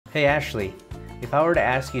Hey Ashley, if I were to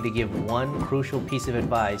ask you to give one crucial piece of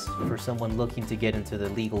advice for someone looking to get into the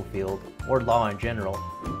legal field, or law in general,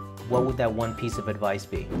 what would that one piece of advice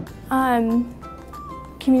be?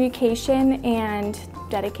 Communication and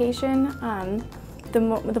dedication.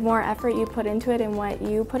 The more effort you put into it and what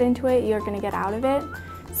you put into it, you're going to get out of it.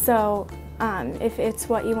 So if it's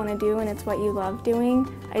what you want to do and it's what you love doing,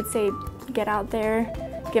 I'd say get out there,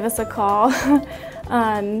 give us a call.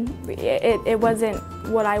 It wasn't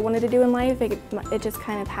what I wanted to do in life. It just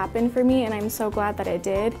kind of happened for me, and I'm so glad that it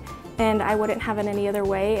did. And I wouldn't have it any other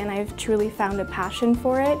way, and I've truly found a passion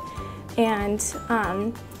for it. And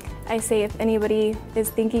I say if anybody is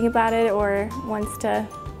thinking about it or wants to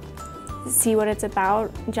see what it's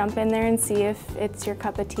about, jump in there and see if it's your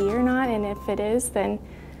cup of tea or not, and if it is, then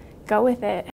go with it.